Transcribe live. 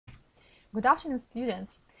Good afternoon,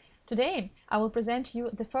 students. Today, I will present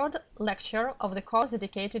you the third lecture of the course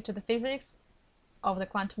dedicated to the physics of the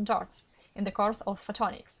quantum dots in the course of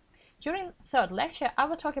photonics. During third lecture, I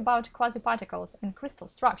will talk about quasi-particles and crystal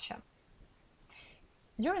structure.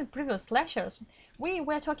 During previous lectures, we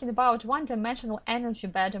were talking about one-dimensional energy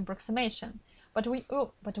band approximation, but we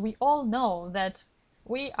all know that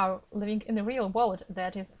we are living in a real world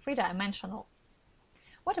that is three-dimensional.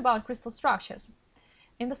 What about crystal structures?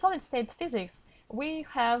 In the solid-state physics, we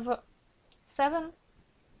have 7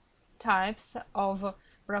 types of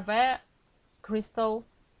Bravais crystal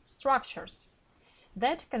structures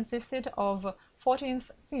that consisted of 14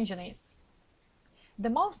 syngenes.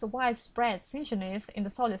 The most widespread syngenes in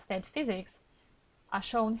the solid-state physics are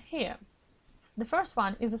shown here. The first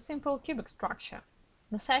one is a simple cubic structure.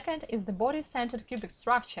 The second is the body-centered cubic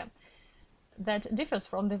structure that differs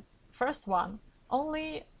from the first one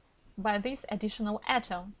only by this additional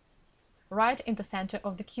atom right in the center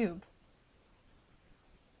of the cube.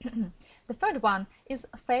 The third one is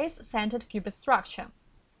a face-centered cubic structure.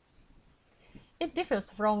 It differs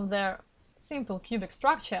from the simple cubic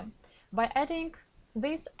structure by adding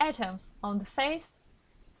these atoms on the face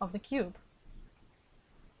of the cube.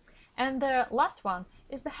 And the last one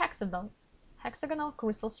is the hexagonal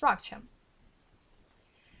crystal structure.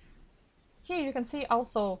 Here you can see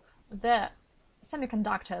also the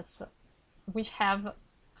semiconductors which have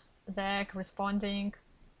their corresponding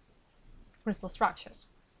crystal structures.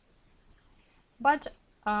 But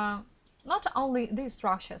not only these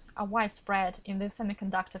structures are widespread in the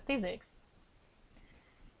semiconductor physics.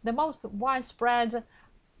 The most widespread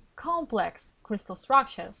complex crystal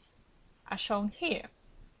structures are shown here.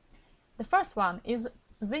 The first one is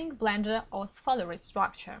zinc blender or spheroid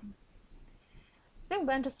structure. Zinc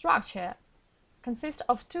blender structure consists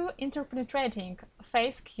of two interpenetrating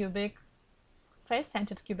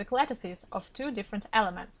face-centered cubic lattices of two different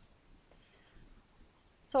elements.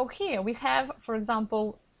 So here we have, for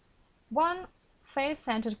example, one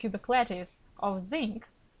face-centered cubic lattice of zinc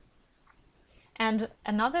and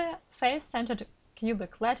another face-centered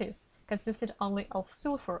cubic lattice consisted only of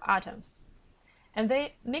sulfur atoms, and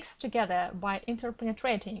they mix together by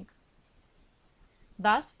interpenetrating,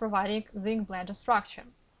 thus providing zinc blender structure.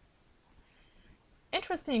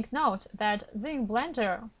 Interesting note that zinc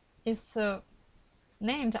blender is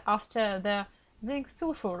named after the zinc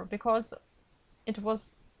sulfur because it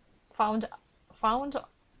was found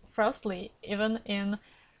firstly even in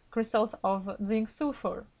crystals of zinc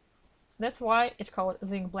sulfur. That's why it's called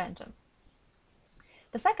zinc blender.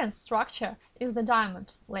 The second structure is the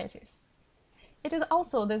diamond lattice. It is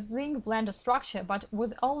also the zinc blender structure but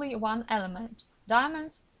with only one element: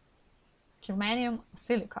 diamond, germanium,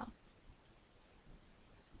 silicon.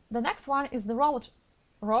 The next one is the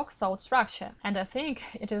rock-salt structure, and I think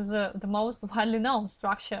it is the most widely known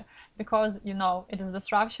structure because, you know, it is the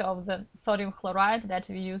structure of the sodium chloride that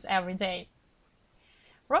we use every day.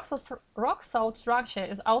 Rock-salt structure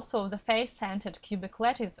is also the face-centered cubic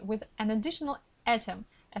lattice with an additional atom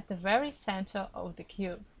at the very center of the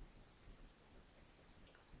cube.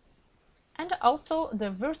 And also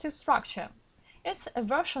the Virtu structure. It's a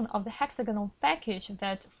version of the hexagonal package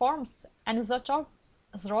that forms an isotropic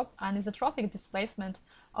displacement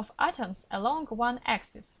of atoms along one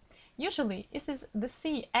axis. Usually, it is the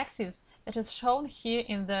c-axis that is shown here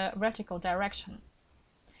in the vertical direction.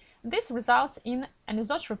 This results in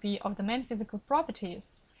anisotropy of the main physical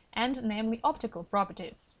properties, and namely optical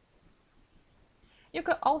properties. You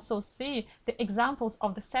can also see the examples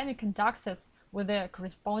of the semiconductors with their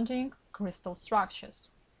corresponding crystal structures.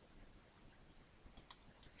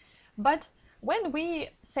 But when we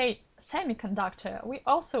say semiconductor, we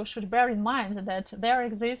also should bear in mind that there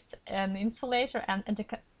exists an insulator and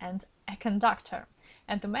a conductor.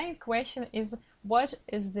 And the main question is, what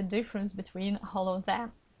is the difference between all of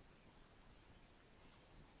them?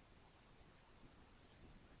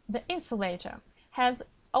 The insulator has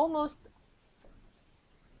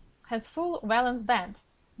full valence band.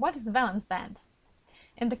 What is valence band?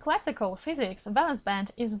 In the classical physics, valence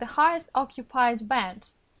band is the highest occupied band.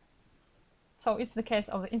 So it's the case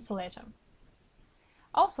of the insulator.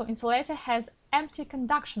 Also, insulator has empty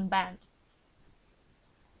conduction band.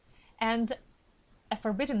 And a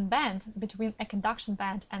forbidden band between a conduction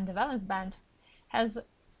band and the valence band has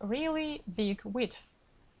really big width.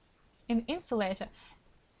 In insulator,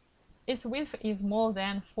 its width is more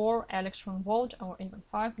than 4 electron volt or even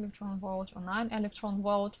 5 electron volt or 9 electron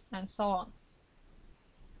volt and so on.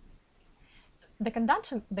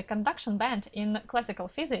 The conduction band in classical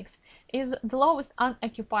physics is the lowest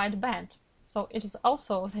unoccupied band, so it is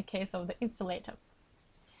also the case of the insulator.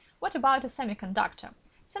 What about a semiconductor?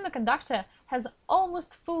 Semiconductor has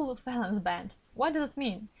almost full valence band. What does it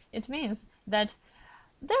mean? It means that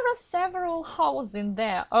there are several holes in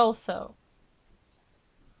there also.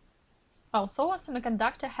 Also, a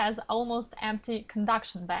semiconductor has almost empty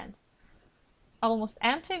conduction band. Almost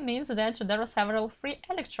empty means that there are several free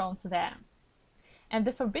electrons there. And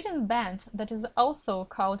the forbidden band, that is also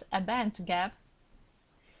called a band gap,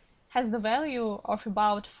 has the value of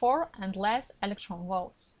about 4 and less electron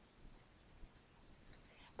volts.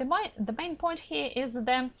 The main point here is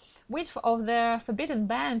the width of the forbidden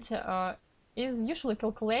band is usually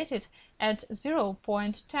calculated at 0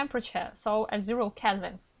 point temperature, so at 0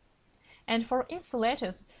 kelvins. And for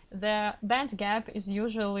insulators, the band gap is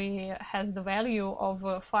usually has the value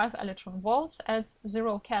of 5 electron volts at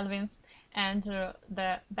 0 kelvins, and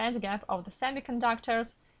the band gap of the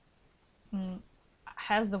semiconductors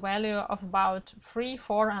has the value of about 3,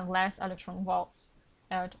 4 and less electron volts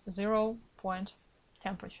at 0 point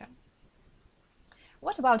temperature.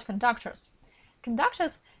 What about conductors?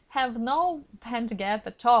 Conductors have no band gap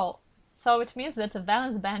at all, so it means that the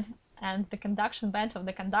valence band and the conduction band of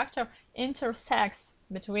the conductor intersects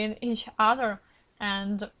between each other,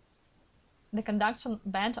 and the conduction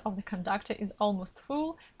band of the conductor is almost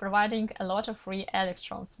full, providing a lot of free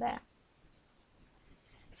electrons there.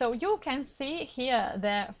 So you can see here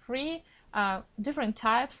the three different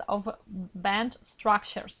types of band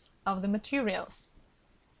structures of the materials.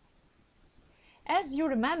 As you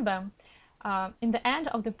remember, in the end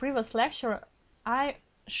of the previous lecture, I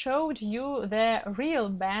showed you the real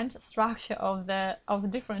band structure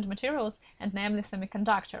of different materials, and namely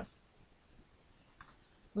semiconductors.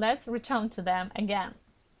 Let's return to them again.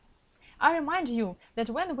 I remind you that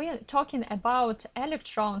when we're talking about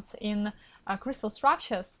electrons in crystal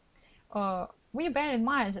structures, we bear in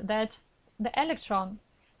mind that the electron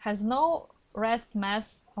has no rest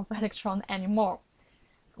mass of electron anymore.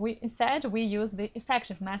 Instead, we use the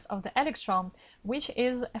effective mass of the electron, which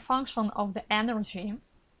is a function of the energy,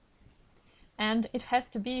 and it has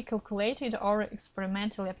to be calculated or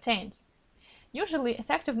experimentally obtained. Usually,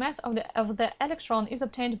 effective mass of the electron is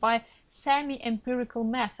obtained by semi-empirical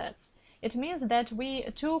methods. It means that we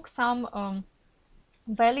took some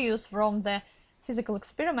values from the physical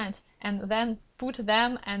experiment and then put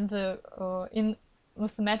them in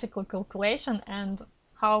mathematical calculation and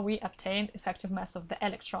how we obtain effective mass of the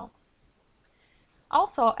electron.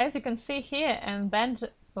 Also, as you can see here in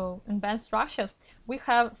band structures, we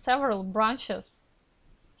have several branches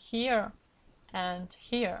here and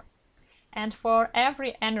here. And for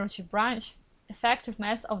every energy branch, effective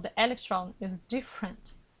mass of the electron is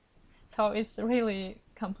different. So it's a really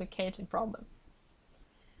complicated problem.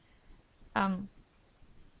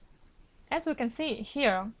 As we can see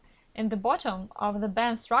here, in the bottom of the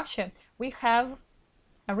band structure, we have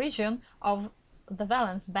a region of the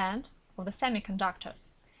valence band of the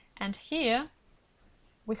semiconductors. And here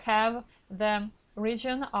we have the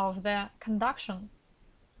region of the conduction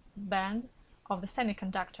band of the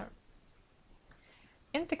semiconductor.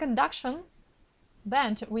 In the conduction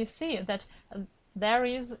band, we see that there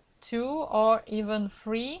is 2 or even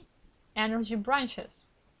 3 energy branches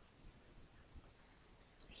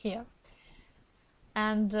here.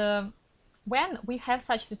 And when we have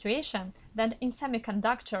such situation, then in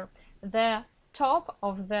semiconductor, the top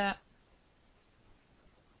of the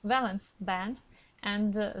valence band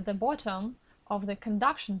and the bottom of the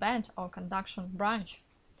conduction band or conduction branch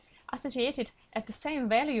are situated at the same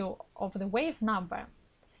value of the wave number.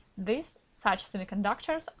 Such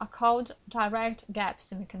semiconductors are called direct gap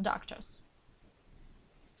semiconductors.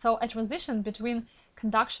 So a transition between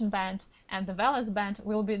conduction band and the valence band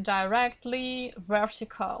will be directly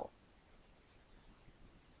vertical.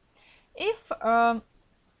 If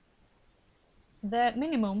the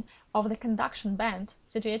minimum of the conduction band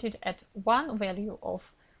situated at one value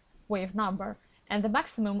of wave number and the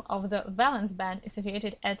maximum of the valence band is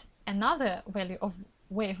situated at another value of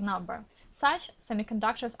wave number, such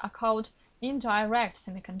semiconductors are called indirect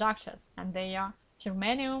semiconductors, and they are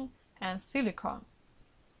germanium and silicon.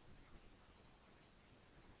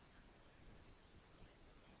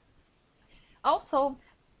 Also,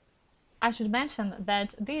 I should mention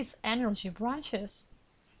that these energy branches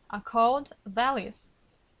are called valleys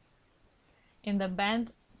in the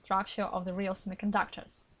band structure of the real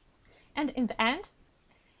semiconductors. And in the end,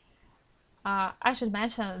 I should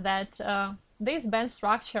mention that these band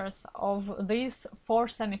structures of these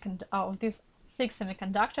 6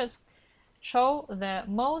 semiconductors show the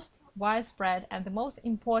most widespread and the most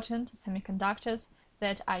important semiconductors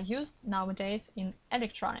that are used nowadays in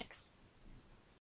electronics.